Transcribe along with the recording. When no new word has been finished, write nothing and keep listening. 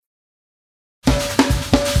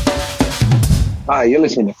Hi, you're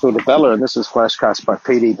listening to Phil DeBella, and this is Flashcast by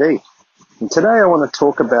PDB. And today I want to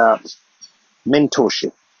talk about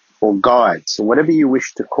mentorship or guides or whatever you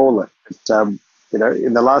wish to call it.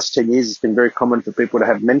 In the last 10 years, it's been very common for people to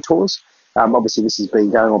have mentors. Obviously, this has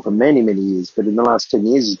been going on for many, many years, but in the last 10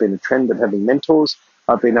 years, there's been a trend of having mentors.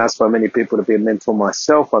 I've been asked by many people to be a mentor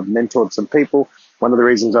myself. I've mentored some people. One of the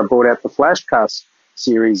reasons I brought out the Flashcast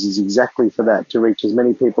series is exactly for that, to reach as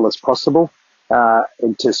many people as possible.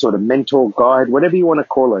 And to sort of mentor, guide, whatever you want to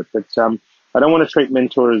call it. But I don't want to treat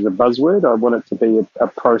mentor as a buzzword. I want it to be a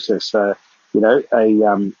process, a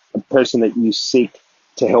person that you seek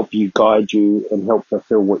to help you, guide you, and help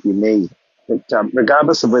fulfill what you need. But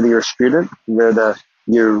regardless of whether you're a student, whether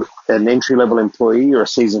you're an entry-level employee or a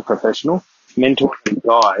seasoned professional, mentoring and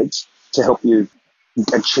guides to help you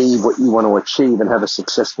achieve what you want to achieve and have a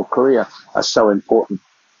successful career are so important.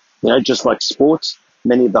 Just like sports,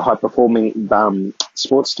 many of the high-performing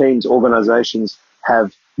sports teams, organizations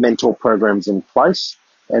have mentor programs in place,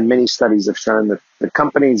 and many studies have shown that the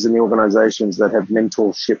companies and the organizations that have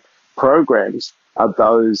mentorship programs are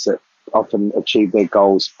those that often achieve their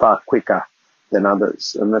goals far quicker than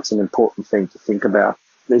others, and that's an important thing to think about.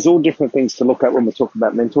 There's all different things to look at when we talk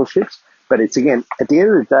about mentorships, but it's, again, at the end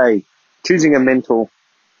of the day, choosing a mentor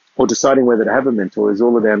or deciding whether to have a mentor is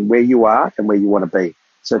all about where you are and where you want to be.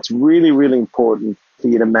 So it's really, really important for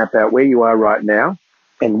you to map out where you are right now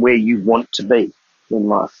and where you want to be in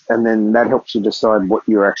life. And then that helps you decide what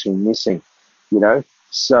you're actually missing,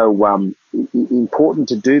 So important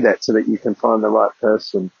to do that so that you can find the right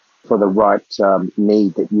person for the right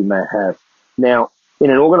need that you may have. Now, in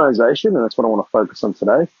an organization, and that's what I want to focus on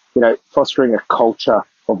today, fostering a culture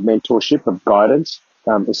of mentorship, of guidance,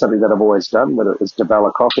 is something that I've always done, whether it was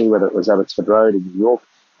DeBella Coffee, whether it was Abbotsford Road in New York,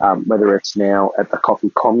 whether it's now at the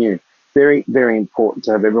Coffee Commune. Very, very important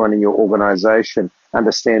to have everyone in your organization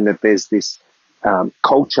understand that there's this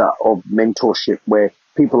culture of mentorship where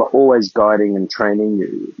people are always guiding and training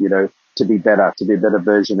you, to be better, to be a better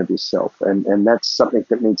version of yourself. And that's something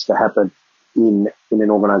that needs to happen in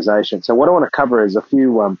an organization. So what I want to cover is a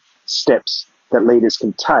few steps that leaders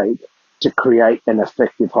can take to create an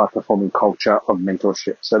effective high-performing culture of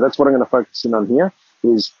mentorship. So that's what I'm going to focus in on here,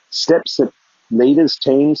 is steps that leaders,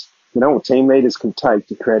 teams, team leaders can take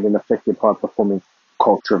to create an effective high-performing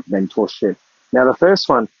culture of mentorship. Now, the first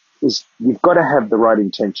one is you've got to have the right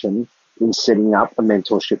intention in setting up a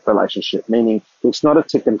mentorship relationship, meaning it's not a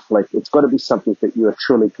tick and flick. It's got to be something that you are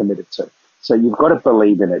truly committed to. So you've got to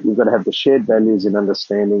believe in it. You've got to have the shared values and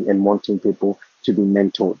understanding and wanting people to be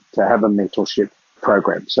mentored, to have a mentorship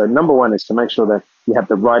program. So number one is to make sure that you have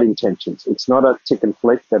the right intentions. It's not a tick and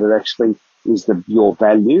flick, that it actually is your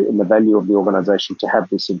value and the value of the organization to have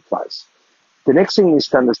this in place. The next thing is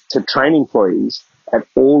to train employees at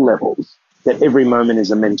all levels that every moment is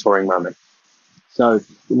a mentoring moment. So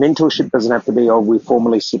the mentorship doesn't have to be, we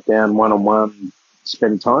formally sit down one-on-one,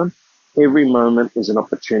 spend time. Every moment is an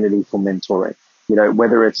opportunity for mentoring.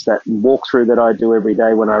 Whether it's that walkthrough that I do every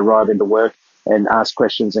day when I arrive into work and ask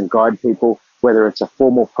questions and guide people, whether it's a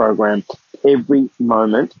formal program, every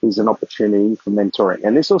moment is an opportunity for mentoring.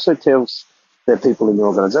 And this also tells the people in your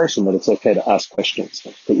organization that it's okay to ask questions,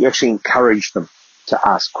 that you actually encourage them to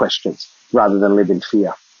ask questions rather than live in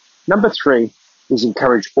fear. Number three is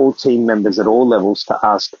encourage all team members at all levels to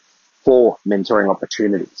ask for mentoring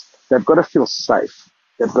opportunities. They've got to feel safe.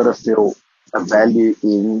 They've got to feel a value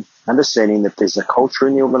in understanding that there's a culture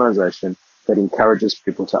in the organization that encourages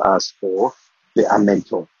people to ask for a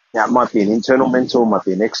mentor. Now, it might be an internal mentor, might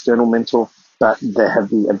be an external mentor, but they have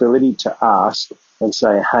the ability to ask and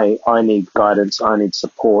say, hey, I need guidance, I need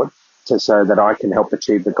support so that I can help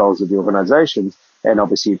achieve the goals of the organization and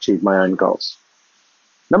obviously achieve my own goals.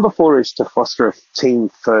 Number four is to foster a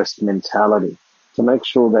team-first mentality, to make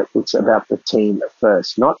sure that it's about the team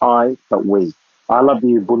first, not I, but we. I love the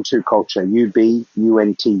Ubuntu culture,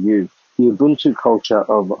 UBUNTU, the Ubuntu culture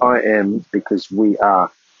of I am because we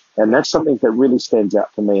are. And that's something that really stands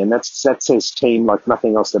out for me. And that says team like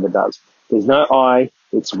nothing else ever does. There's no I,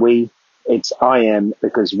 it's we, it's I am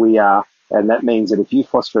because we are. And that means that if you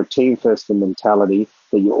foster a team-first mentality,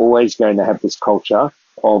 that you're always going to have this culture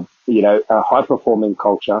of, a high-performing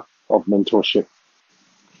culture of mentorship.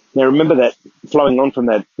 Now, remember that flowing on from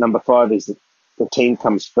that, number five is that the team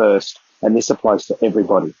comes first, and this applies to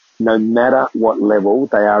everybody. No matter what level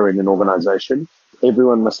they are in an organization,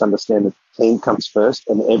 everyone must understand that the team comes first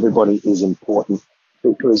and everybody is important,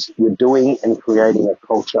 because you're doing and creating a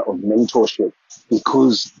culture of mentorship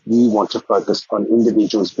because you want to focus on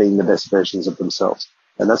individuals being the best versions of themselves.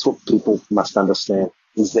 And that's what people must understand,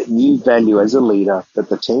 is that you value as a leader that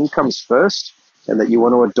the team comes first and that you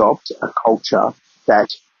want to adopt a culture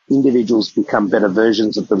that individuals become better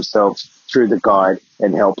versions of themselves through the guide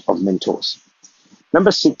and help of mentors.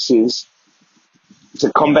 Number 6 is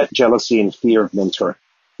to combat jealousy and fear of mentoring.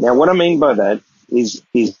 Now, what I mean by that is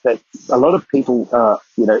that a lot of people are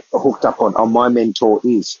hooked up on, oh, my mentor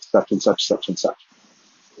is such and such, such and such.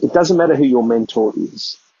 It doesn't matter who your mentor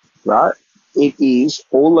is, right? It is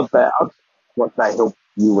all about what they help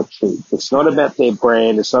you achieve. It's not about their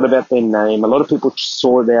brand. It's not about their name. A lot of people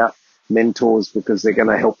sort out mentors because they're going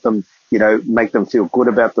to help them, make them feel good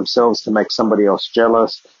about themselves to make somebody else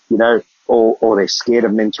jealous, or they're scared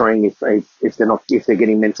of mentoring if they're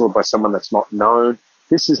getting mentored by someone that's not known.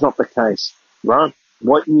 This is not the case, right?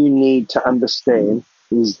 What you need to understand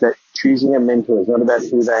is that choosing a mentor is not about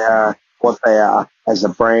who they are, what they are as a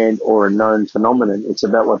brand or a known phenomenon. It's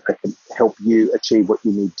about what they can help you achieve what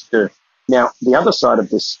you need to do. Now, the other side of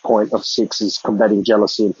this point of 6 is combating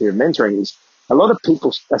jealousy and fear of mentoring is a lot of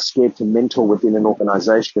people are scared to mentor within an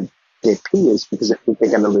organization, their peers, because they think they're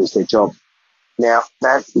going to lose their job. Now,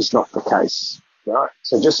 that is not the case, right?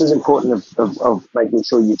 So just as important of making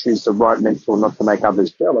sure you choose the right mentor not to make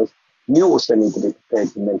others jealous, you also need to be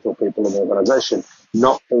prepared to mentor people in the organization,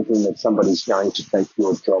 not thinking that somebody's going to take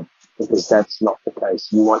your job, because that's not the case.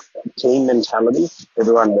 You want a team mentality.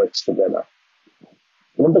 Everyone works together.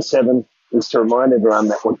 Number 7 is to remind everyone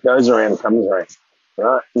that what goes around comes around,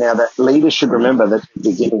 right? Now, that leaders should remember that the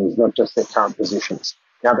beginning is not just their current positions.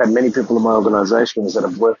 Now, I've had many people in my organizations that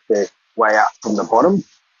have worked their way up from the bottom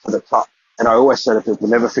to the top. And I always say to people,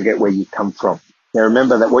 never forget where you come from. Now,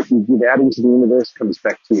 remember that what you give out into the universe comes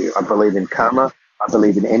back to you. I believe in karma. I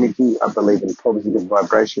believe in energy. I believe in positive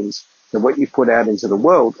vibrations. And what you put out into the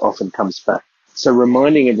world often comes back. So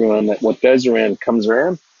reminding everyone that what goes around comes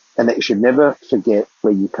around, and that you should never forget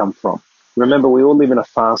where you come from. Remember, we all live in a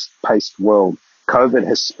fast-paced world. COVID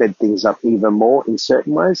has sped things up even more in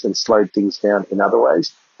certain ways and slowed things down in other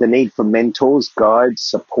ways. The need for mentors, guides,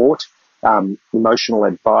 support, emotional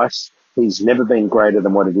advice has never been greater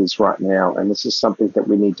than what it is right now. And this is something that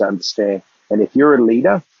we need to understand. And if you're a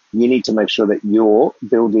leader, you need to make sure that you're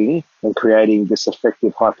building and creating this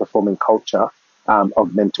effective, high-performing culture of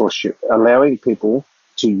mentorship, allowing people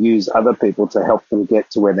to use other people to help them get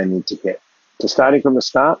to where they need to get. So starting from the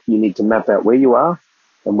start, you need to map out where you are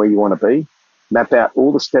and where you want to be, map out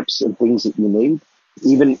all the steps and things that you need,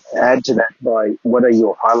 even add to that by what are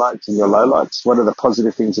your highlights and your lowlights, what are the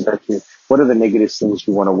positive things about you, what are the negative things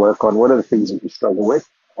you want to work on, what are the things that you struggle with,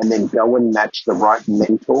 and then go and match the right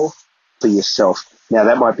mentor for yourself. Now,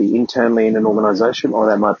 that might be internally in an organization or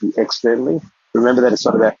that might be externally. Remember that it's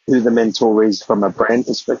not about who the mentor is from a brand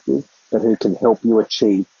perspective, but who can help you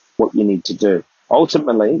achieve what you need to do.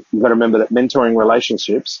 Ultimately, you've got to remember that mentoring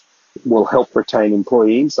relationships will help retain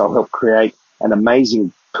employees. They'll help create an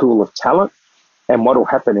amazing pool of talent. And what will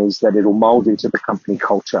happen is that it'll mold into the company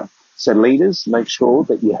culture. So leaders, make sure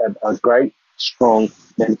that you have a great, strong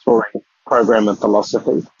mentoring program and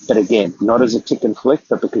philosophy. But again, not as a tick and flick,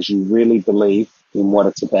 but because you really believe in what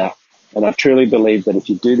it's about. And I truly believe that if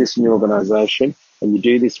you do this in your organization and you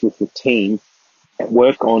do this with your team,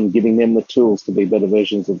 work on giving them the tools to be better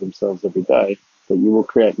versions of themselves every day, that you will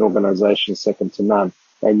create an organization second to none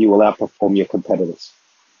and you will outperform your competitors.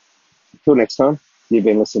 Until next time, you've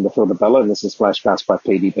been listening to Phil DiBella and this is Flashcast by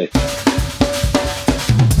PDB.